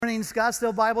Morning,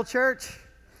 Scottsdale Bible Church,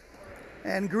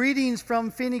 and greetings from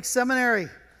Phoenix Seminary,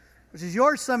 which is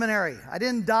your seminary. I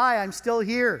didn't die, I'm still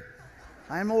here.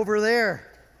 I'm over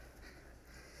there.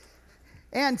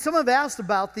 And some have asked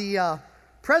about the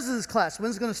President's Class.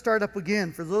 When's it going to start up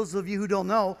again? For those of you who don't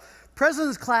know,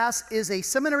 President's Class is a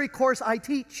seminary course I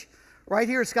teach right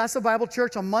here at Scottsdale Bible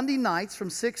Church on Monday nights from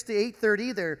 6 to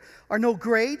 8:30. There are no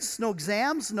grades, no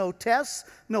exams, no tests,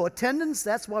 no attendance.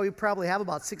 That's why we probably have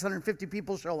about 650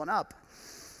 people showing up.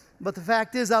 But the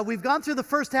fact is, we've gone through the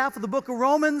first half of the book of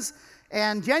Romans,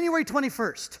 and January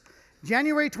 21st,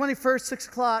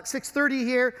 6:30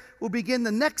 here, we'll begin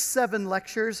the next 7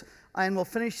 lectures, and we'll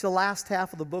finish the last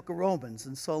half of the book of Romans.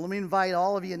 And so let me invite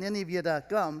all of you and any of you to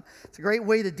come. It's a great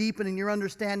way to deepen in your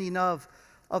understanding of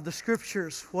the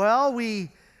Scriptures. Well, we've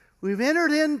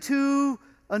entered into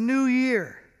a new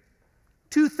year,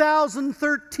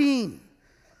 2013.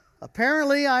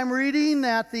 Apparently, I'm reading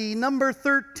that the number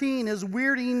 13 is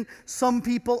weirding some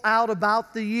people out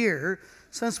about the year.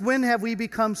 Since when have we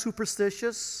become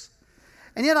superstitious?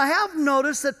 And yet I have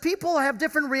noticed that people have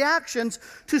different reactions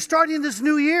to starting this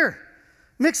new year.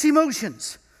 Mixed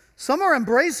emotions. Some are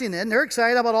embracing it, and they're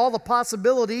excited about all the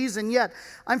possibilities, and yet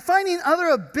I'm finding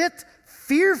others a bit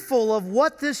fearful of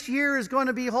what this year is going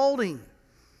to be holding.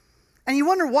 And you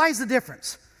wonder, why is the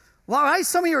difference? Well,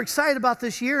 some of you are excited about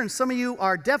this year, and some of you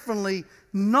are definitely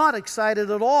not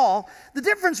excited at all. The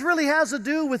difference really has to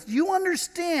do with you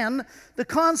understand the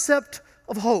concept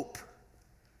of hope.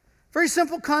 Very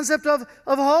simple concept of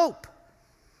hope.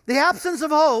 The absence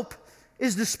of hope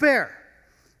is despair.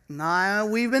 Now,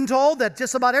 we've been told that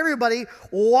just about everybody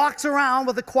walks around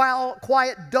with a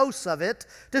quiet dose of it,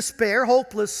 despair,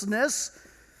 hopelessness.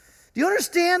 Do you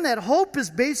understand that hope is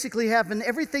basically having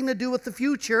everything to do with the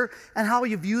future and how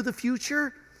you view the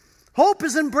future? Hope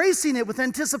is embracing it with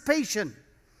anticipation.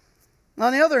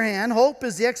 On the other hand, hope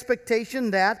is the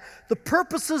expectation that the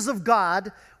purposes of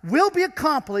God will be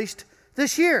accomplished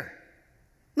this year,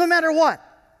 no matter what.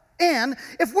 And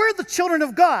if we're the children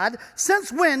of God,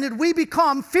 since when did we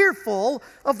become fearful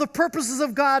of the purposes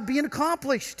of God being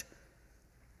accomplished?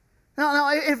 Now,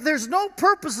 if there's no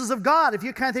purposes of God, if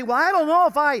you kind of think, well, I don't know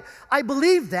if I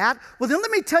believe that, well, then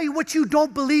let me tell you what you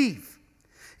don't believe.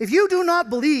 If you do not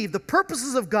believe the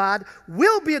purposes of God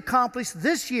will be accomplished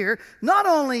this year, not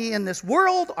only in this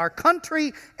world, our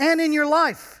country, and in your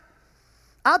life,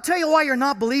 I'll tell you why you're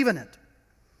not believing it.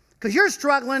 Because you're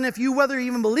struggling whether you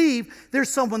even believe there's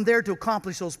someone there to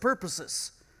accomplish those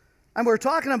purposes. And we're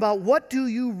talking about, what do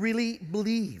you really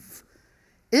believe?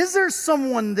 Is there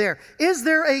someone there? Is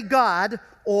there a God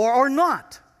or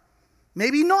not?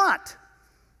 Maybe not.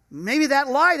 Maybe that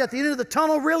light at the end of the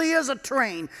tunnel really is a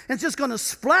train, and it's just going to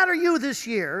splatter you this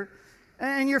year,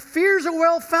 and your fears are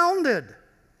well-founded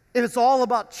if it's all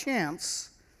about chance.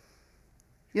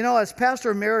 You know, as pastor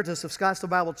emeritus of Scottsdale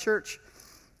Bible Church,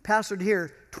 pastored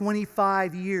here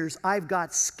 25 years, I've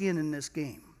got skin in this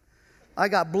game. I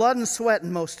got blood and sweat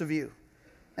in most of you.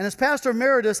 And as pastor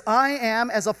emeritus, I am,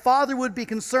 as a father would be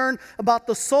concerned about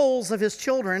the souls of his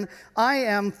children, I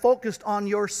am focused on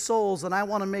your souls, and I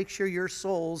want to make sure your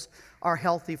souls are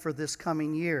healthy for this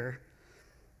coming year.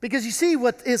 Because you see,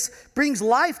 what brings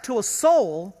life to a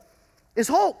soul is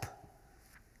hope.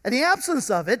 And the absence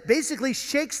of it basically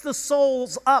shakes the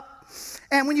souls up.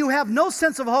 And when you have no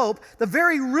sense of hope, the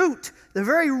very root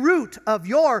of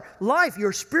your life,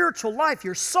 your spiritual life,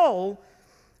 your soul,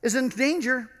 is in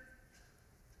danger.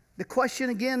 The question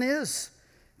again is,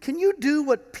 can you do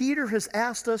what Peter has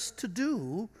asked us to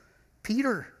do?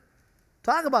 Peter,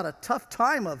 talk about a tough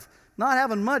time of not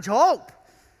having much hope.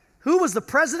 Who was the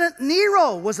president?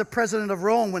 Nero was the president of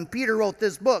Rome when Peter wrote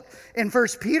this book in 1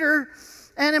 Peter.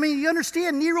 And I mean, you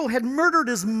understand, Nero had murdered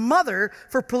his mother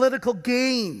for political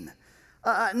gain.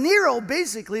 Nero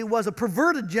basically was a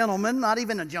perverted gentleman, not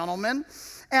even a gentleman,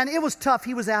 and it was tough.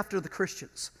 He was after the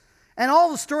Christians. And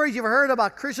all the stories you've heard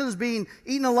about Christians being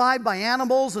eaten alive by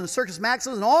animals and Circus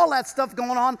Maximus and all that stuff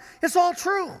going on, it's all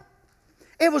true.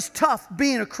 It was tough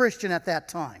being a Christian at that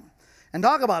time. And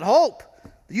talk about hope.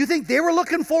 Do you think they were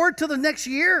looking forward to the next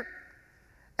year?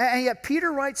 And yet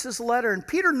Peter writes this letter, and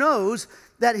Peter knows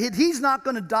that he's not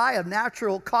going to die of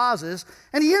natural causes,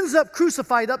 and he ends up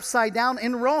crucified upside down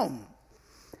in Rome.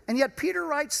 And yet Peter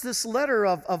writes this letter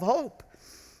of hope.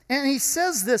 And he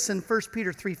says this in 1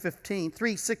 Peter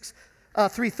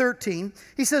 3:13.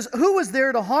 He says, "Who is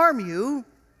there to harm you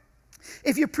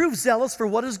if you prove zealous for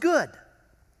what is good?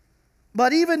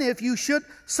 But even if you should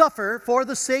suffer for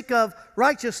the sake of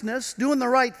righteousness, doing the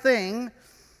right thing,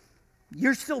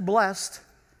 you're still blessed."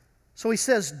 So he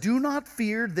says, "Do not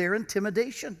fear their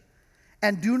intimidation,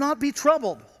 and do not be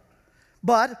troubled.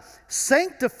 But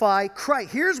sanctify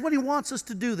Christ. Here's what he wants us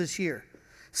to do this year.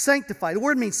 Sanctify. The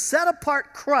word means set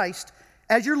apart Christ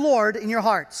as your Lord in your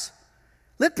hearts.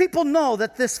 Let people know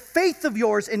that this faith of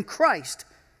yours in Christ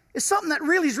is something that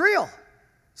really is real.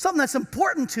 Something that's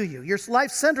important to you. Your life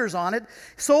centers on it.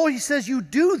 So he says you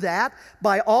do that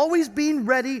by always being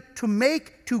ready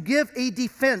to give a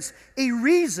defense, a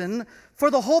reason for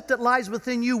the hope that lies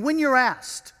within you when you're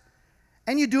asked.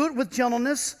 And you do it with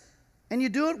gentleness, and you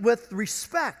do it with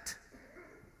respect.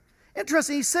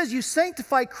 Interesting, he says you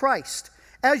sanctify Christ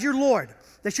as your Lord.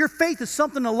 That your faith is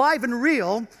something alive and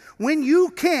real when you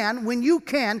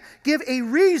can give a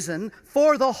reason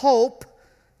for the hope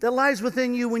that lies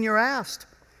within you when you're asked.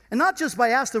 And not just by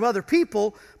asked of other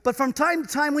people, but from time to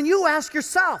time when you ask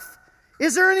yourself,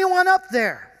 is there anyone up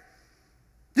there?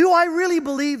 Do I really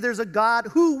believe there's a God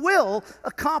who will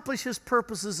accomplish his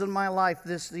purposes in my life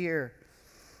this year?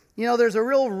 You know, there's a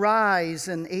real rise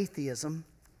in atheism,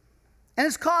 and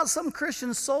it's caused some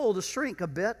Christian soul to shrink a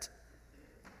bit.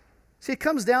 See, it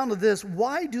comes down to this.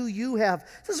 Why do you have,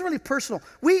 this is really personal.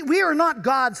 We are not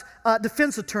God's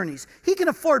defense attorneys. He can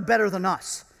afford better than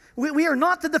us. We are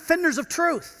not the defenders of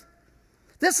truth.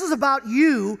 This is about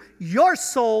you, your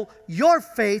soul, your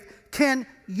faith. Can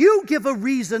you give a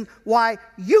reason why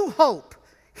you hope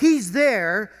he's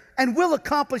there and will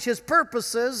accomplish his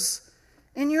purposes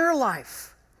in your life?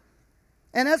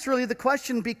 And that's really the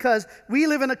question, because we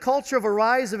live in a culture of a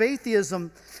rise of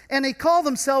atheism, and they call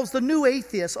themselves the new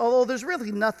atheists, although there's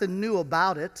really nothing new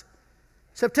about it.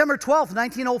 September 12th,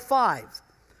 1905,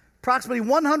 approximately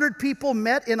 100 people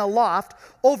met in a loft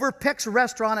over Peck's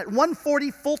Restaurant at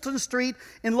 140 Fulton Street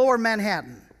in Lower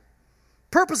Manhattan.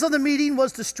 Purpose of the meeting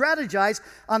was to strategize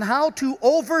on how to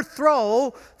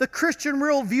overthrow the Christian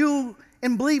worldview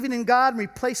in believing in God and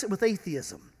replace it with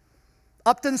atheism.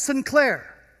 Upton Sinclair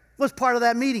was part of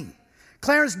that meeting.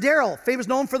 Clarence Darrow, famous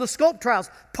known for the Scopes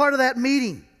trials, part of that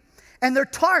meeting. And their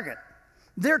target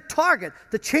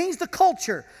to change the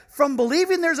culture from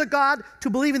believing there's a God to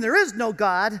believing there is no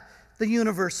God, the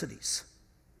universities.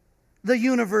 The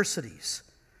universities.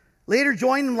 Later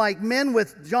joined like men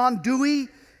with John Dewey,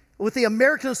 with the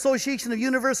American Association of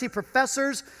University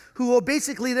Professors, who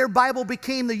basically their Bible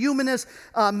became the Humanist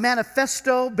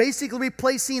Manifesto, basically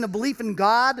replacing a belief in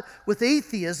God with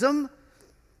atheism.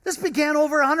 This began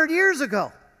over 100 years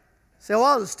ago. Say,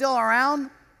 well, it's still around?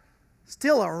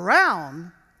 Still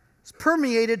around? It's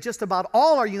permeated just about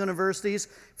all our universities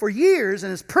for years, and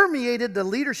has permeated the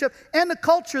leadership and the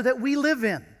culture that we live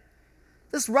in.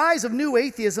 This rise of new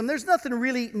atheism, there's nothing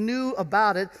really new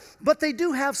about it, but they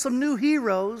do have some new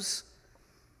heroes.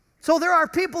 So there are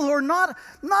people who are not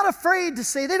afraid to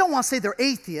say, they don't want to say they're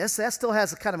atheists. That still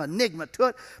has a kind of enigma to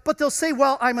it. But they'll say,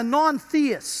 well, I'm a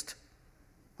non-theist.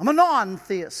 I'm a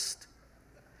non-theist.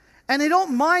 And they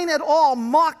don't mind at all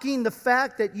mocking the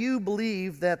fact that you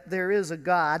believe that there is a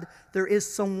God, there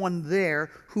is someone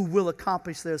there who will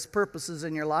accomplish those purposes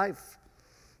in your life.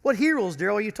 What heroes,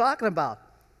 Darrell, are you talking about?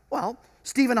 Well,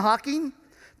 Stephen Hawking,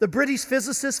 the British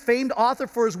physicist, famed author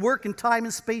for his work in time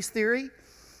and space theory.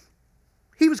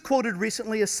 He was quoted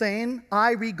recently as saying,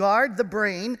 I regard the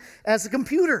brain as a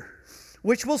computer,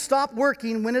 which will stop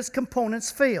working when its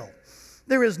components fail.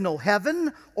 There is no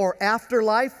heaven or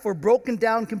afterlife for broken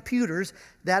down computers.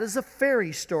 That is a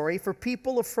fairy story for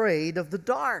people afraid of the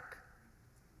dark.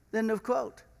 End of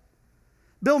quote.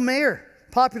 Bill Maher,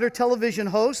 popular television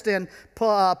host and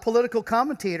political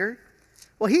commentator,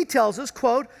 well, he tells us,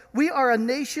 quote, we are a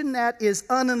nation that is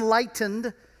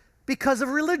unenlightened because of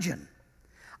religion.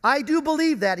 I do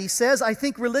believe that, he says. I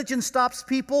think religion stops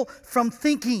people from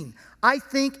thinking. I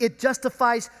think it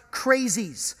justifies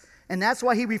crazies. And that's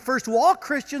why he refers to all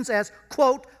Christians as,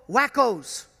 quote,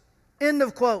 wackos. End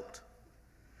of quote.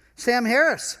 Sam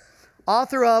Harris,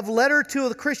 author of Letter to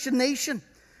the Christian Nation,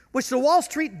 which the Wall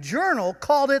Street Journal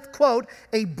called it, quote,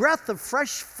 a breath of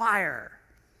fresh fire.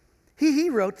 He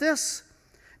wrote this.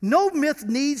 No myth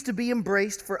needs to be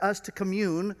embraced for us to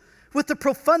commune with the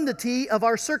profundity of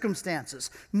our circumstances.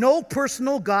 No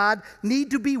personal God need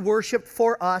to be worshipped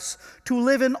for us to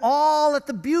live in awe at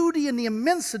the beauty and the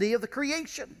immensity of the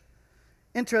creation.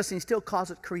 Interesting, he still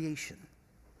calls it creation.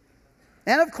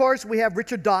 And of course, we have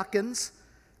Richard Dawkins,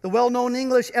 the well-known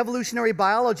English evolutionary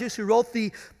biologist who wrote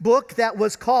the book that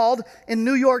was called, in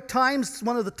New York Times,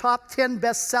 one of the top 10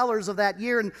 bestsellers of that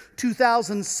year in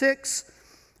 2006.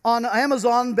 On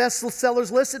Amazon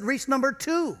bestsellers list, it reached number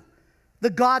 2, The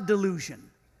God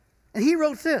Delusion. And he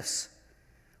wrote this,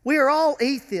 we are all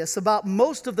atheists about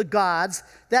most of the gods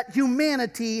that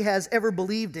humanity has ever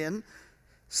believed in.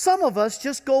 Some of us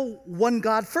just go one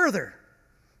God further.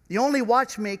 The only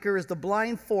watchmaker is the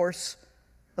blind force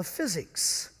of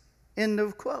physics. End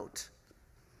of quote.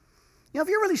 If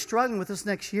you're really struggling with this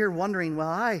next year, wondering,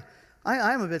 well,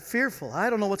 I'm a bit fearful. I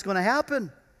don't know what's going to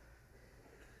happen.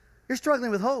 You're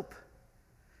struggling with hope.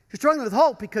 You're struggling with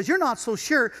hope because you're not so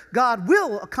sure God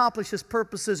will accomplish His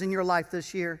purposes in your life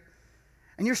this year.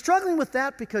 And you're struggling with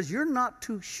that because you're not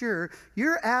too sure.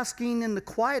 You're asking in the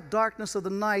quiet darkness of the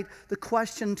night the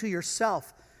question to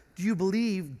yourself, do you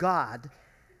believe God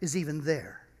is even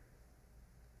there?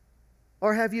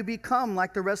 Or have you become,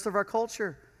 like the rest of our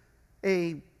culture,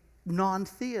 a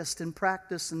non-theist in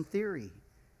practice and theory?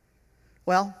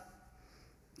 Well,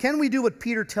 can we do what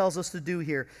Peter tells us to do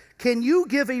here? Can you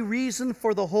give a reason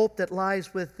for the hope that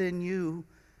lies within you?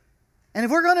 And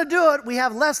if we're going to do it, we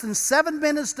have less than 7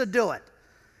 minutes to do it.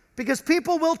 Because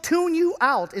people will tune you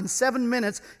out in 7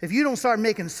 minutes if you don't start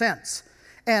making sense.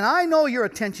 And I know your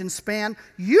attention span.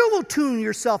 You will tune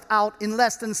yourself out in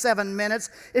less than 7 minutes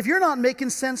if you're not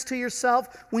making sense to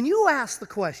yourself when you ask the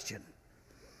question.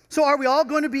 So are we all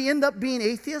going to end up being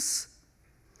atheists?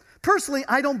 Personally,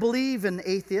 I don't believe in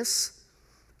atheists.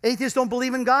 Atheists don't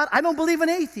believe in God. I don't believe in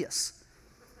atheists.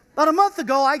 About a month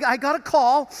ago, I got a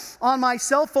call on my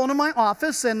cell phone in my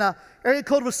office, and area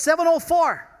code was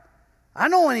 704. I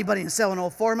don't know anybody in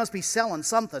 704. Must be selling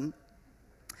something.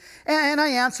 And I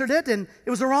answered it, and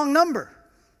it was the wrong number.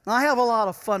 Now, I have a lot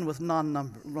of fun with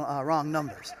wrong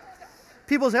numbers.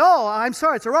 People say, oh, I'm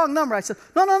sorry, it's the wrong number. I said,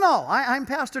 no, I'm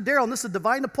Pastor Darrell, and this is a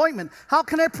divine appointment. How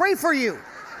can I pray for you?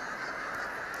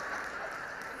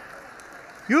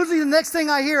 Usually the next thing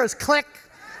I hear is click.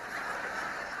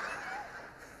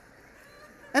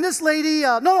 And this lady,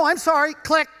 no, I'm sorry,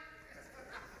 click.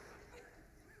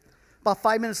 About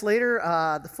 5 minutes later,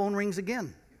 the phone rings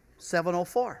again,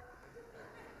 704.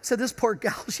 I said, this poor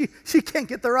gal, she can't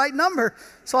get the right number.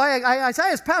 So I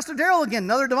said, it's Pastor Darrell again,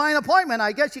 another divine appointment.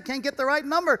 I guess you can't get the right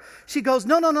number. She goes,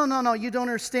 no, you don't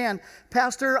understand.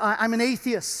 Pastor, I'm an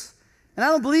atheist, and I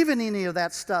don't believe in any of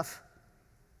that stuff.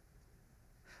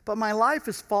 But my life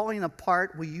is falling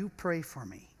apart. Will you pray for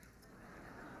me?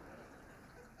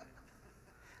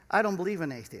 I don't believe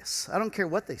in atheists. I don't care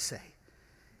what they say.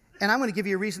 And I'm going to give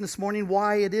you a reason this morning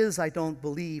why it is I don't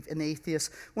believe in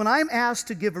atheists. When I'm asked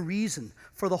to give a reason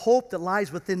for the hope that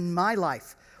lies within my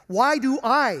life, why do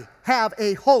I have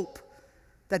a hope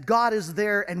that God is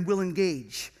there and will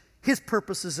engage His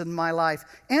purposes in my life?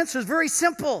 Answer is very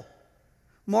simple.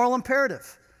 Moral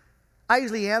imperative. I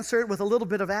usually answer it with a little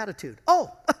bit of attitude. Oh,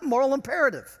 moral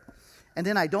imperative. And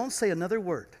then I don't say another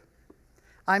word.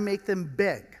 I make them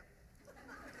beg.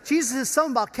 Jesus is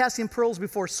something about casting pearls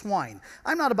before swine.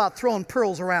 I'm not about throwing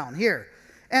pearls around here.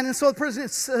 And so the person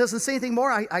doesn't say anything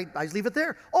more. I leave it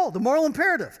there. Oh, the moral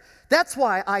imperative. That's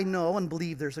why I know and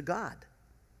believe there's a God.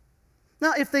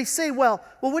 Now, if they say, well,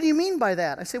 what do you mean by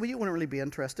that? I say, well, you wouldn't really be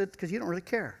interested because you don't really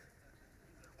care.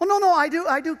 Well, no, I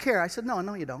do care. I said, no,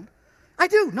 you don't. I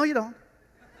do. No, you don't.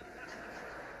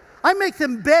 I make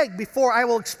them beg before I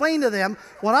will explain to them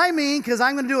what I mean, because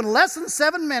I'm going to do it in less than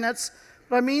 7 minutes,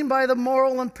 what I mean by the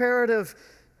moral imperative.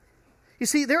 You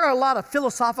see, there are a lot of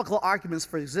philosophical arguments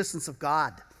for the existence of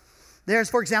God. There's,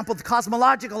 for example, the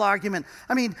cosmological argument.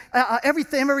 I mean,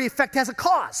 every effect has a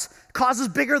cause. Cause is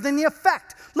bigger than the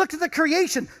effect. Look at the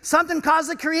creation. Something caused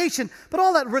the creation. But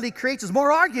all that really creates is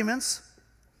more arguments.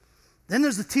 Then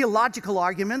there's the theological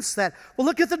arguments that, well,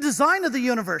 look at the design of the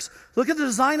universe. Look at the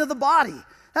design of the body.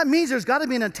 That means there's got to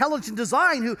be an intelligent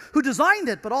design who designed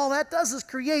it. But all that does is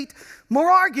create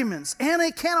more arguments. And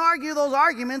they can't argue those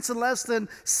arguments in less than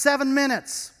 7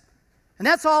 minutes. And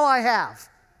that's all I have.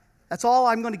 That's all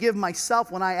I'm going to give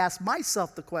myself when I ask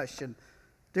myself the question,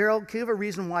 Darrell, give a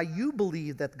reason why you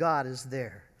believe that God is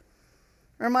there.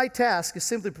 Or my task is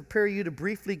simply prepare you to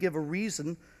briefly give a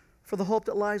reason for the hope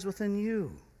that lies within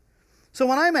you. So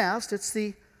when I'm asked, it's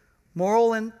the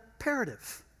moral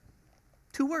imperative.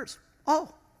 2 words.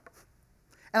 Oh.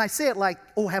 And I say it like,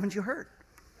 oh, haven't you heard?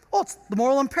 Oh, it's the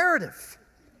moral imperative.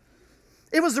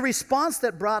 It was the response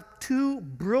that brought 2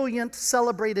 brilliant,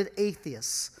 celebrated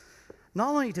atheists, not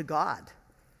only to God,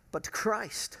 but to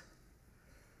Christ.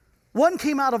 One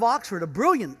came out of Oxford, a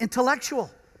brilliant intellectual,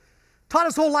 taught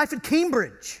his whole life at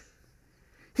Cambridge.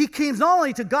 He came not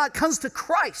only to God, comes to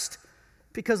Christ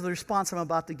because of the response I'm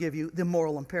about to give you, the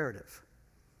moral imperative.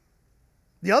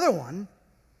 The other one,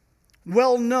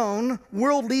 well-known,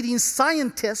 world-leading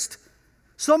scientist,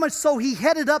 so much so he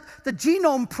headed up the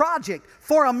Genome Project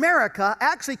for America,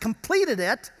 actually completed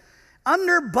it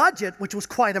under budget, which was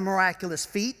quite a miraculous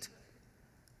feat.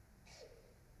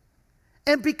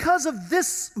 And because of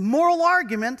this moral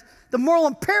argument, the moral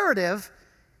imperative,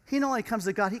 he not only comes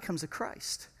to God, he comes to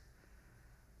Christ.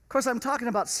 Of course, I'm talking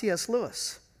about C.S.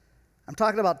 Lewis. I'm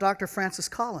talking about Dr. Francis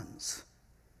Collins.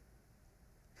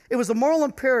 It was a moral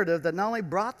imperative that not only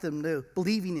brought them to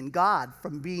believing in God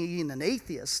from being an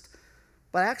atheist,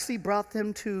 but actually brought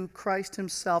them to Christ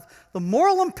himself. The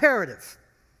moral imperative.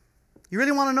 You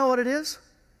really want to know what it is?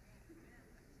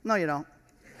 No, you don't.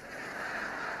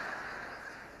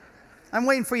 I'm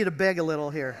waiting for you to beg a little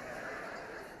here.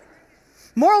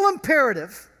 Moral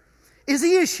imperative is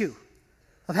the issue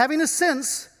of having a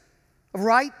sense of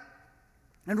right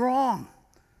and wrong.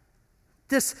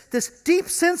 This deep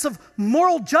sense of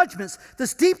moral judgments,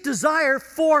 this deep desire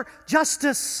for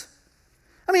justice.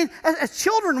 I mean, as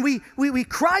children, we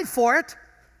cried for it.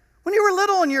 When you were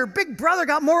little and your big brother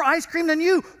got more ice cream than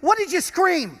you, what did you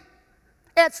scream?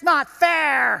 It's not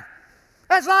fair.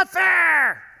 It's not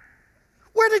fair.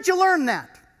 Where did you learn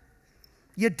that?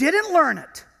 You didn't learn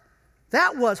it.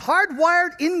 That was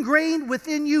hardwired, ingrained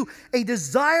within you, a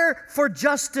desire for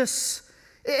justice.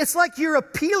 It's like you're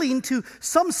appealing to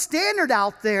some standard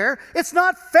out there. It's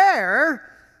not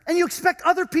fair, and you expect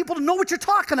other people to know what you're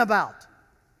talking about.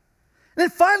 And then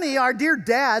finally, our dear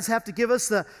dads have to give us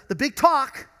the big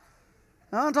talk.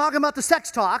 I'm talking about the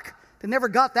sex talk. They never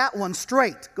got that one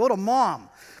straight. Go to mom.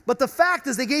 But the fact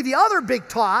is they gave the other big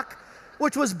talk,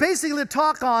 which was basically the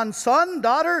talk on, son,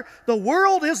 daughter, the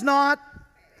world is not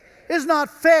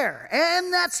fair.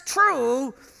 And that's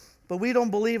true, but we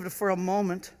don't believe it for a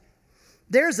moment.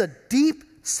 There's a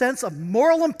deep sense of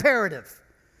moral imperative.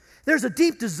 There's a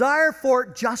deep desire for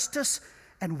justice,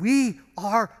 and we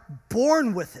are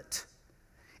born with it.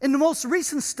 In the most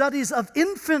recent studies of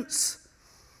infants,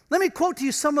 let me quote to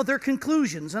you some of their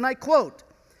conclusions, and I quote,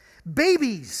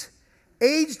 "Babies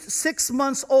aged 6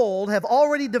 months old have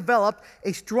already developed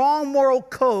a strong moral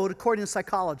code, according to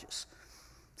psychologists."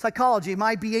 Psychology,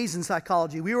 my BA's in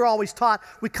psychology, we were always taught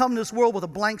we come to this world with a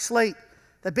blank slate.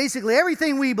 That basically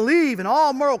everything we believe in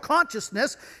all moral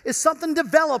consciousness is something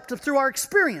developed through our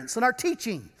experience and our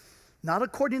teaching. Not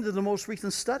according to the most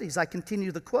recent studies. I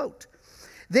continue the quote.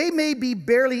 "They may be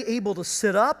barely able to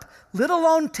sit up, let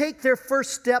alone take their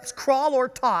first steps, crawl or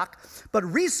talk, but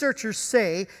researchers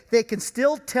say they can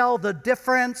still tell the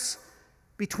difference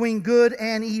between good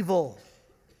and evil."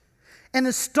 An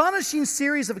astonishing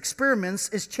series of experiments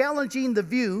is challenging the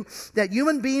view that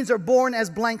human beings are born as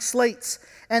blank slates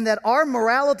and that our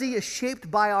morality is shaped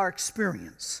by our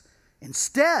experience.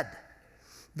 Instead,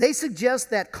 they suggest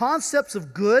that concepts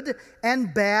of good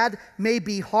and bad may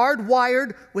be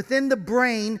hardwired within the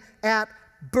brain at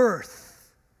birth.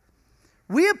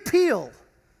 We appeal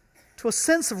to a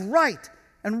sense of right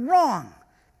and wrong,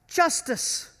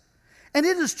 justice, and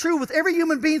it is true with every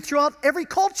human being throughout every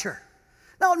culture.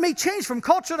 Now, it may change from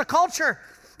culture to culture,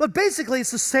 but basically it's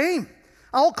the same.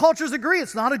 All cultures agree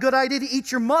it's not a good idea to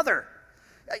eat your mother.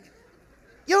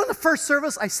 You know, in the first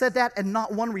service, I said that and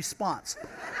not one response.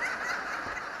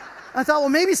 I thought, well,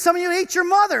 maybe some of you ate your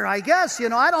mother, I guess.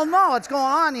 I don't know what's going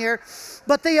on here.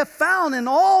 But they have found in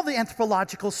all the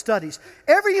anthropological studies,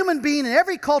 every human being in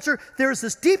every culture, there is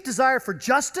this deep desire for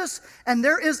justice, and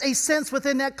there is a sense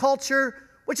within that culture,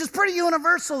 which is pretty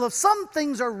universal, of some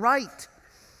things are right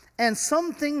and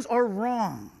some things are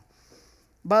wrong.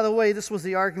 By the way, this was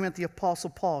the argument the Apostle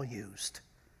Paul used.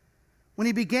 When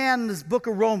he began this book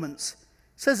of Romans,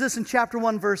 it says this in chapter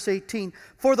 1, verse 18,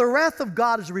 "For the wrath of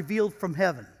God is revealed from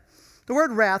heaven." The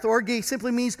word wrath, orge,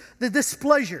 simply means the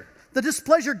displeasure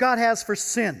God has for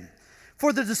sin.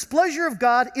 "For the displeasure of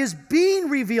God is being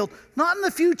revealed," not in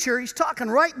the future, he's talking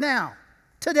right now,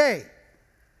 today.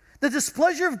 "The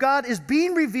displeasure of God is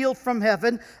being revealed from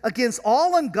heaven against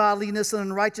all ungodliness and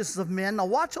unrighteousness of men." Now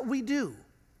watch what we do.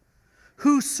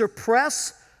 "Who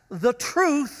suppress the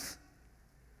truth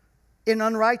in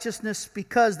unrighteousness,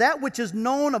 because that which is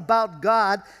known about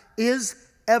God is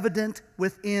evident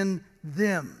within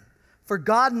them. For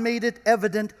God made it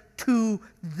evident to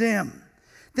them."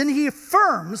 Then he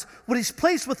affirms what he's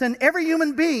placed within every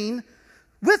human being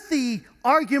with the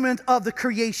argument of the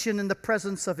creation in the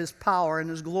presence of his power and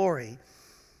his glory.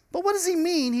 But what does he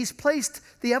mean? He's placed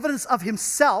the evidence of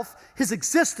himself, his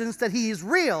existence, that he is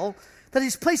real, that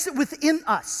he's placed it within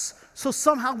us. So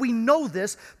somehow we know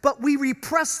this, but we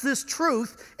repress this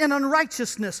truth in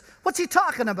unrighteousness. What's he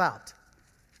talking about?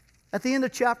 At the end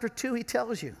of chapter 2, he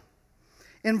tells you.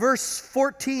 In verse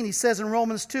 14, he says in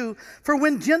Romans 2, "For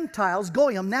when Gentiles,"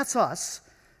 Goyim, that's us,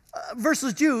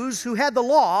 versus Jews who had the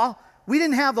law, we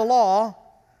didn't have the law.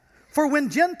 "For when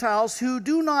Gentiles who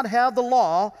do not have the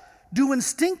law do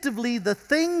instinctively the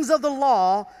things of the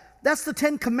law," that's the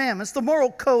 10 Commandments, the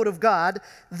moral code of God,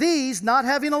 "these, not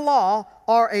having a law,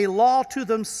 are a law to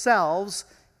themselves,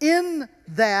 in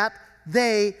that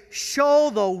they show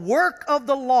the work of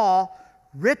the law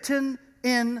written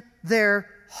in their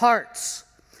hearts.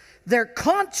 Their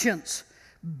conscience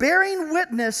bearing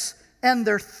witness, and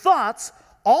their thoughts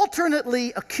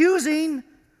alternately accusing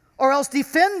or else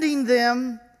defending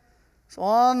them. So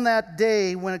on that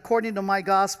day, when according to my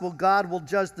gospel, God will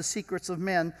judge the secrets of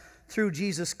men through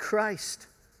Jesus Christ.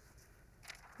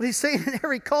 What he's saying, in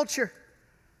every culture,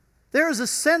 there is a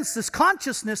sense, this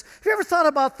consciousness. Have you ever thought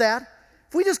about that?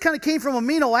 If we just kind of came from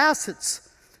amino acids,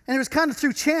 and it was kind of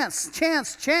through chance,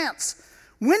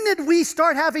 when did we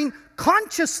start having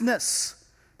consciousness?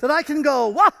 That I can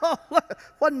go, whoa,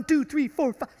 1, 2, 3,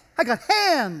 4, 5. I got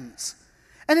hands.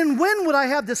 And then when would I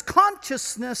have this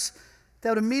consciousness that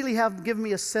would immediately have given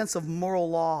me a sense of moral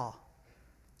law?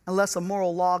 Unless a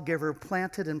moral lawgiver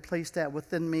planted and placed that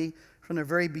within me from the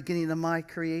very beginning of my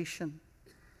creation.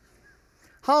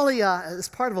 Holly is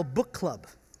part of a book club.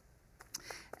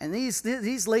 And these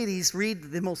ladies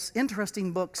read the most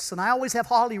interesting books. And I always have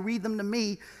Holly read them to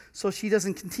me so she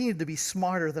doesn't continue to be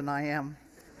smarter than I am.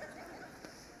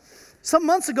 Some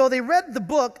months ago, they read the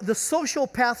book, The Social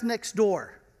Path Next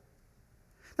Door.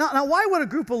 Now, why would a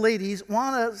group of ladies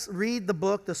want to read the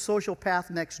book, The Social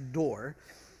Path Next Door?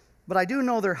 But I do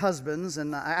know their husbands,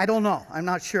 and I don't know. I'm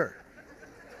not sure.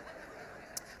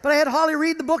 But I had Holly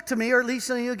read the book to me, or at least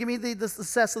give me the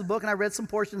success of the book, and I read some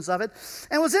portions of it.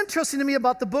 And what's interesting to me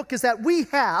about the book is that we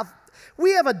have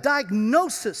a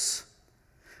diagnosis.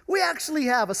 We actually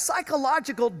have a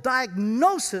psychological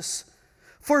diagnosis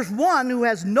for one who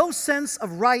has no sense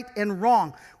of right and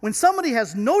wrong. When somebody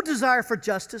has no desire for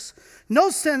justice,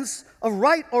 no sense of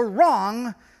right or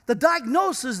wrong, the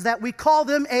diagnosis is that we call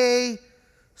them a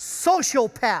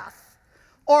sociopath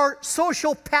or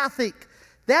sociopathic.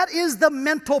 That is the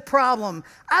mental problem.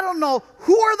 I don't know,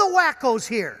 who are the wackos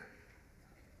here?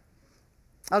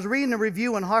 I was reading a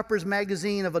review in Harper's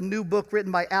Magazine of a new book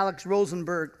written by Alex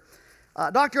Rosenberg.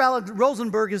 Dr. Alex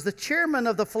Rosenberg is the chairman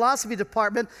of the philosophy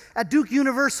department at Duke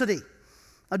University.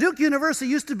 Duke University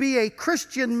used to be a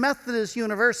Christian Methodist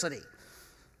university,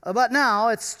 but now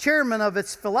its chairman of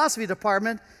its philosophy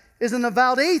department is an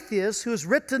avowed atheist who has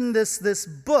written this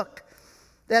book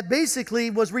that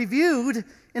basically was reviewed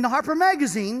in the Harper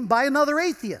Magazine by another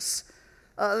atheist.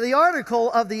 The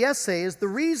article of the essay is The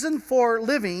Reason for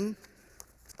Living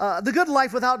the Good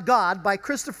Life Without God by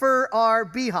Christopher R.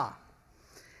 Beha.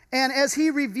 And as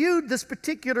he reviewed this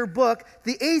particular book,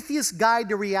 The Atheist's Guide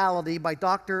to Reality by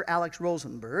Dr. Alex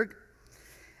Rosenberg,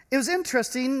 it was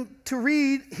interesting to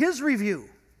read his review.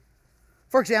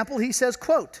 For example, he says,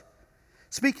 quote,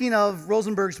 speaking of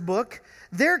Rosenberg's book,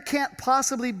 there can't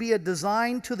possibly be a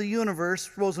design to the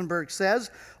universe, Rosenberg says,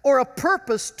 or a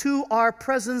purpose to our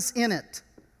presence in it.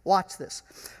 Watch this.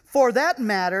 For that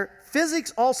matter,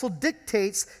 physics also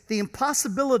dictates the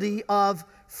impossibility of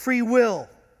free will.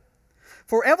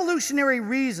 For evolutionary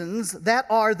reasons that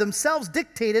are themselves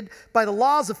dictated by the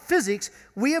laws of physics,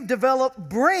 we have developed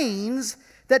brains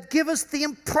that give us the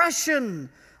impression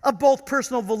of both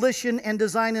personal volition and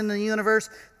design in the universe.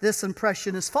 This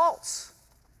impression is false.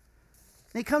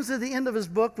 And he comes to the end of his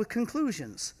book with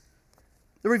conclusions.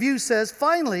 The review says,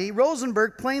 finally,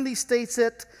 Rosenberg plainly states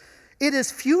that it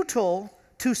is futile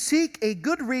to seek a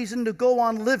good reason to go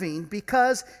on living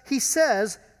because, he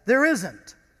says, there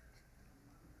isn't.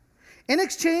 In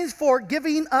exchange for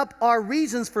giving up our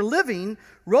reasons for living,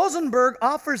 Rosenberg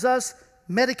offers us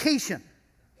medication.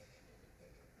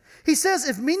 He says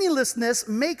if meaninglessness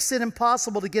makes it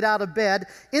impossible to get out of bed,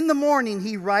 in the morning,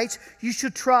 he writes, you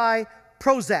should try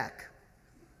Prozac.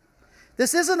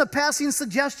 This isn't a passing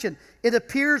suggestion. It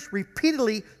appears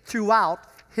repeatedly throughout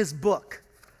his book,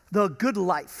 The Good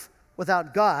Life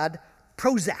Without God,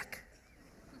 Prozac.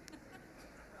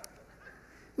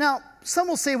 Now, some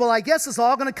will say, well, I guess it's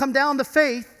all going to come down to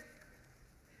faith.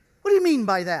 What do you mean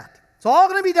by that? It's all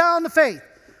going to be down to faith.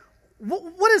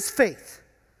 What is faith?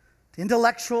 The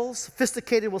intellectual,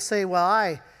 sophisticated will say, well,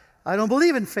 I don't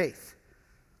believe in faith.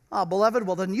 Oh, beloved,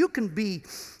 well, then you can be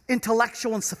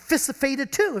intellectual and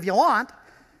sophisticated too if you want.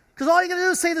 Because all you got to do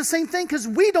is say the same thing because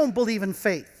we don't believe in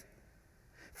faith.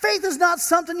 Faith is not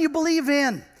something you believe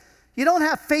in. You don't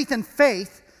have faith in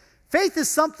faith. Faith is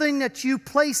something that you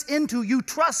place into, you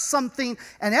trust something,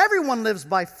 and everyone lives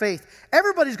by faith.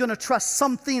 Everybody's going to trust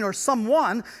something or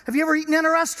someone. Have you ever eaten in a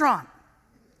restaurant?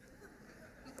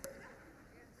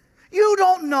 You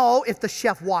don't know if the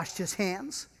chef washed his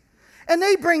hands. And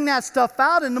they bring that stuff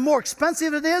out, and the more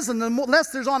expensive it is, and the less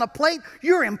there's on a plate,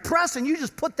 you're impressed, and you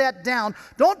just put that down.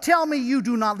 Don't tell me you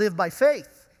do not live by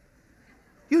faith.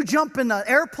 You jump in the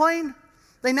airplane.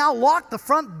 They now lock the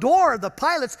front door of the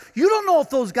pilots. You don't know if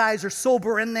those guys are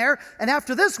sober in there. And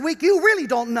after this week, you really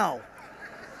don't know.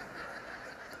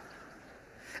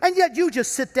 And yet you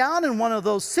just sit down in one of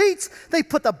those seats. They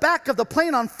put the back of the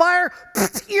plane on fire.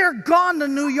 You're gone to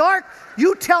New York.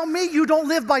 You tell me you don't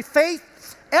live by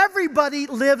faith? Everybody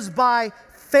lives by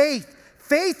faith.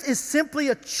 Faith is simply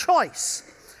a choice.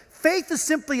 Faith is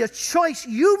simply a choice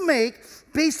you make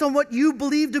based on what you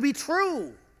believe to be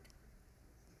true.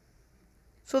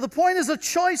 So the point is, a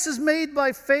choice is made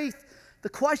by faith. The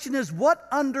question is, what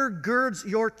undergirds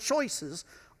your choices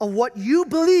of what you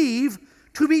believe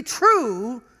to be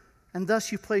true, and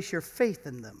thus you place your faith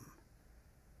in them?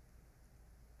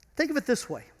 Think of it this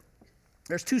way.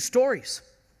 There's two stories.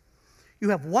 You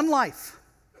have one life,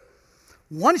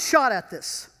 one shot at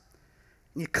this.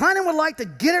 And you kind of would like to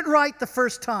get it right the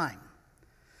first time.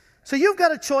 So you've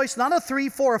got a choice, not a 3,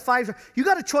 4, or 5. You've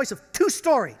got a choice of two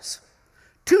stories.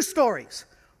 Two stories.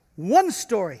 One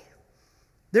story,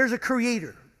 there's a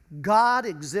creator. God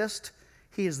exists.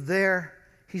 He is there.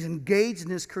 He's engaged in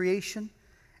his creation.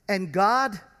 And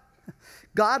God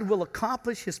will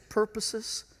accomplish his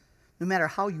purposes no matter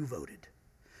how you voted,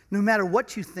 no matter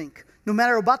what you think, no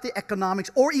matter about the economics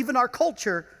or even our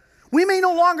culture. We may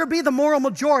no longer be the moral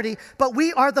majority, but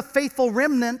we are the faithful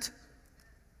remnant.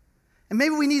 And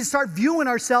maybe we need to start viewing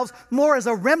ourselves more as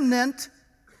a remnant.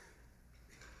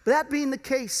 But that being the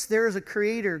case, there is a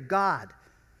creator, God,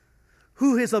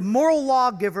 who is a moral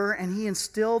lawgiver, and he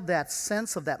instilled that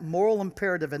sense of that moral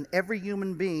imperative in every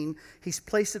human being. He's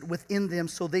placed it within them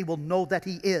so they will know that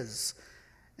he is,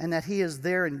 and that he is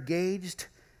there engaged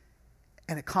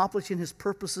and accomplishing his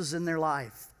purposes in their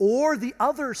life. Or the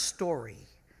other story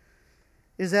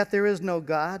is that there is no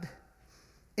God.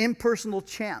 Impersonal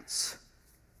chance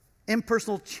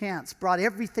brought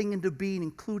everything into being,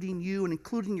 including you and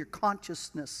including your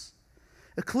consciousness,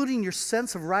 including your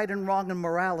sense of right and wrong and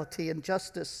morality and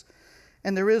justice.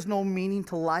 And there is no meaning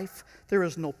to life. There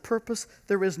is no purpose.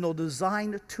 There is no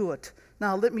design to it.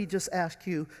 Now, let me just ask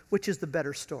you, which is the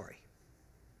better story?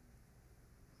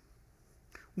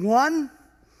 1,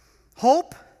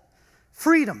 hope,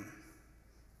 freedom.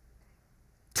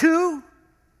 2,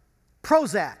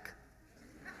 Prozac.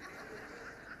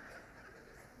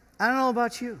 I don't know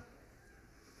about you,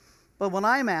 but when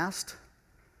I'm asked,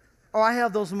 or I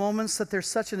have those moments that there's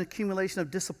such an accumulation of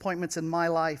disappointments in my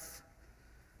life,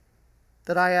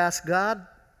 that I ask God,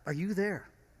 are you there?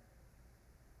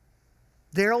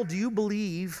 Daryl, do you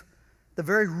believe the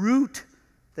very root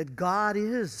that God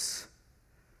is?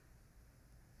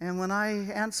 And when I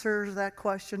answer that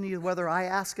question, either whether I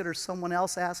ask it or someone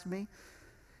else asks me,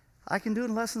 I can do it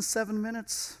in less than 7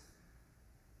 minutes.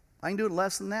 I can do it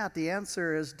less than that. The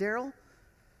answer is, Daryl,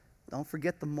 don't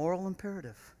forget the moral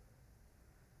imperative.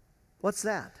 What's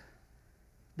that?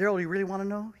 Daryl, do you really want to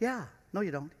know? Yeah. No,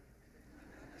 you don't.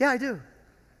 Yeah, I do.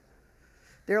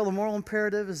 Daryl, the moral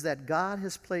imperative is that God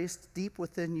has placed deep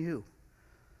within you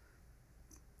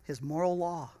his moral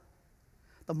law.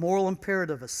 The moral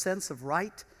imperative, a sense of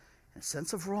right and a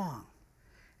sense of wrong,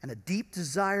 and a deep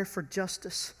desire for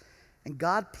justice. And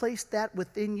God placed that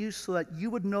within you so that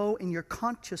you would know in your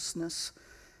consciousness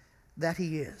that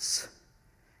he is.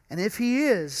 And if he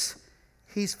is,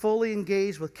 he's fully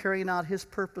engaged with carrying out his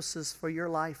purposes for your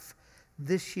life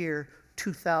this year,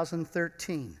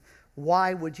 2013.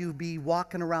 Why would you be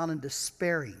walking around and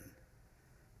despairing,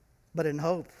 but in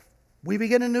hope? We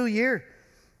begin a new year.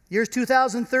 Year's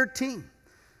 2013.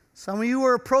 Some of you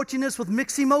are approaching this with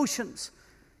mixed emotions.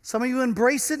 Some of you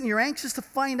embrace it and you're anxious to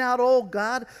find out, oh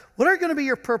God, what are going to be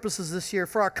your purposes this year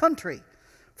for our country,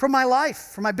 for my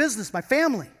life, for my business, my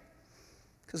family?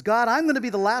 Because God, I'm going to be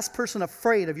the last person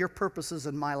afraid of your purposes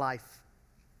in my life.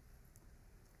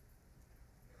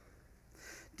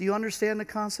 Do you understand the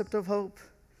concept of hope?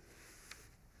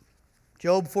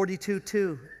 Job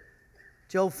 42:2.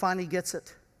 Job finally gets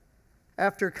it.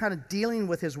 After kind of dealing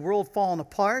with his world falling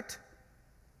apart,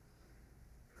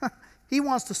 he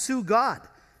wants to sue God.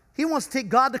 He wants to take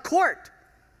God to court.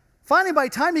 Finally, by the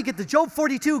time you get to Job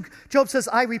 42, Job says,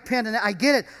 I repent, and I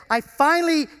get it. I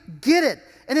finally get it.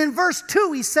 And in verse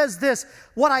 2, he says this,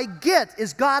 what I get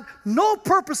is God, no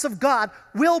purpose of God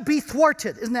will be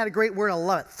thwarted. Isn't that a great word? I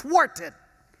love it. Thwarted.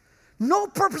 No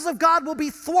purpose of God will be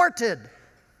thwarted.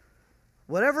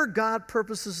 Whatever God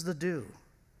purposes to do,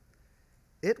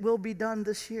 it will be done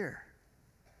this year.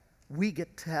 We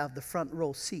get to have the front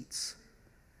row seats.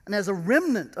 And as a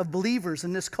remnant of believers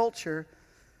in this culture,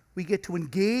 we get to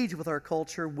engage with our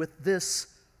culture with this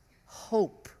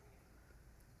hope.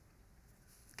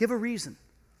 Give a reason.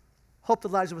 Hope that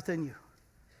lies within you.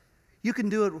 You can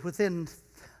do it within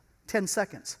 10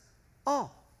 seconds. Oh,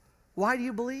 why do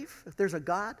you believe if there's a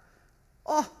God?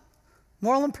 Oh,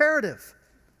 moral imperative.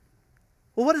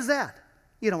 Well, what is that?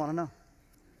 You don't want to know.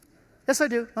 Yes, I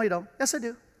do. No, you don't. Yes, I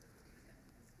do.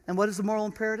 And what is the moral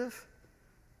imperative?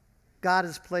 God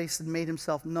has placed and made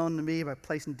himself known to me by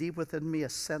placing deep within me a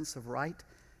sense of right,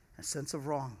 a sense of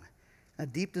wrong, a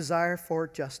deep desire for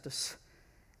justice.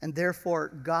 And therefore,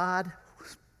 God's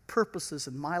purposes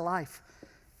in my life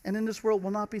and in this world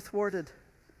will not be thwarted.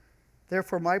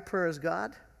 Therefore, my prayer is,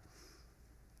 God,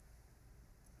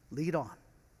 lead on.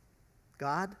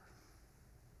 God,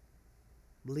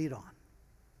 lead on.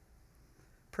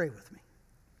 Pray with me.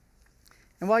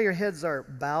 And while your heads are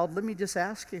bowed, let me just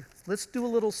ask you, let's do a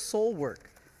little soul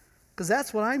work, because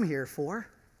that's what I'm here for.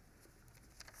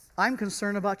 I'm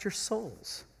concerned about your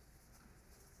souls.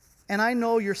 And I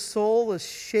know your soul is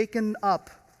shaken up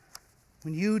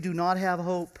when you do not have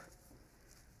hope.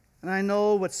 And I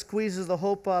know what squeezes the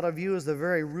hope out of you is the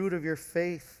very root of your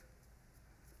faith.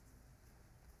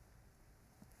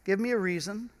 Give me a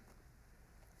reason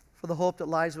for the hope that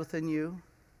lies within you.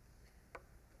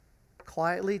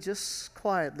 Quietly, just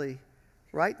quietly,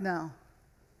 right now,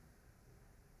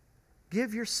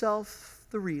 give yourself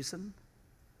the reason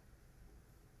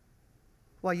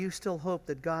why you still hope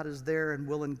that God is there and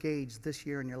will engage this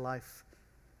year in your life.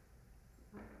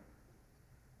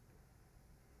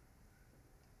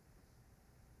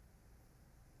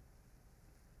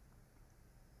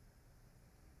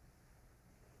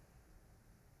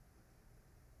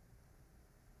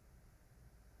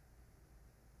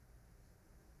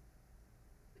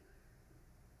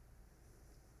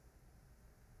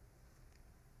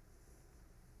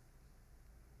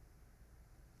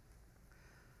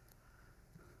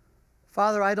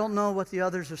 Father, I don't know what the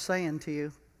others are saying to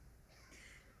you,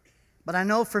 but I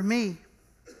know for me,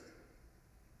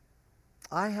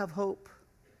 I have hope.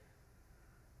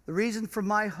 The reason for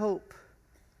my hope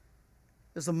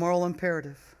is the moral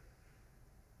imperative.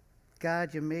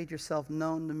 God, you made yourself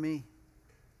known to me,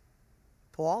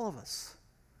 to all of us,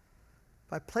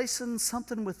 by placing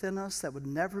something within us that would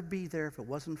never be there if it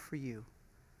wasn't for you.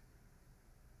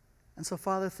 And so,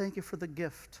 Father, thank you for the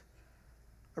gift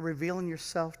of revealing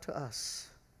yourself to us.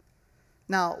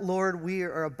 Now, Lord, we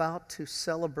are about to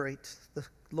celebrate the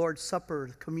Lord's Supper,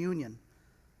 communion.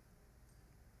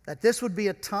 That this would be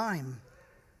a time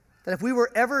that if we were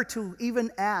ever to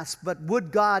even ask, but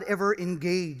would God ever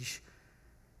engage?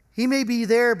 He may be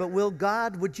there, but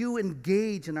would you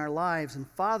engage in our lives? And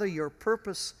Father, your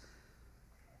purpose,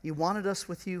 you wanted us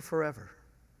with you forever.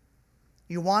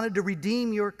 You wanted to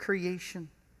redeem your creation,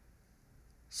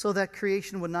 so that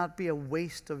creation would not be a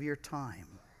waste of your time.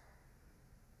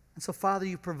 And so, Father,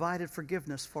 you provided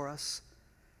forgiveness for us.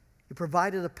 You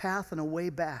provided a path and a way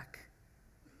back.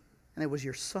 And it was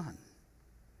your Son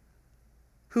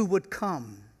who would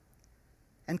come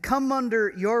and come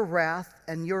under your wrath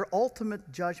and your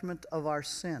ultimate judgment of our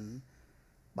sin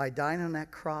by dying on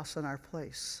that cross in our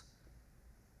place.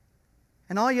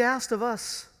 And all you asked of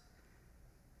us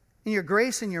in your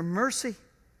grace and your mercy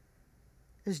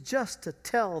is just to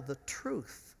tell the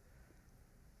truth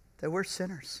that we're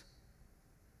sinners.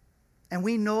 And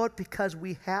we know it because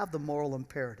we have the moral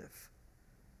imperative.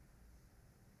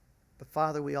 But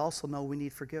Father, we also know we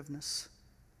need forgiveness.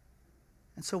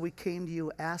 And so we came to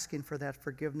you asking for that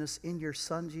forgiveness in your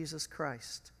Son, Jesus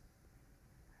Christ.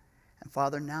 And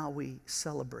Father, now we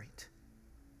celebrate.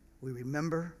 We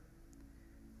remember,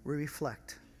 we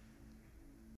reflect.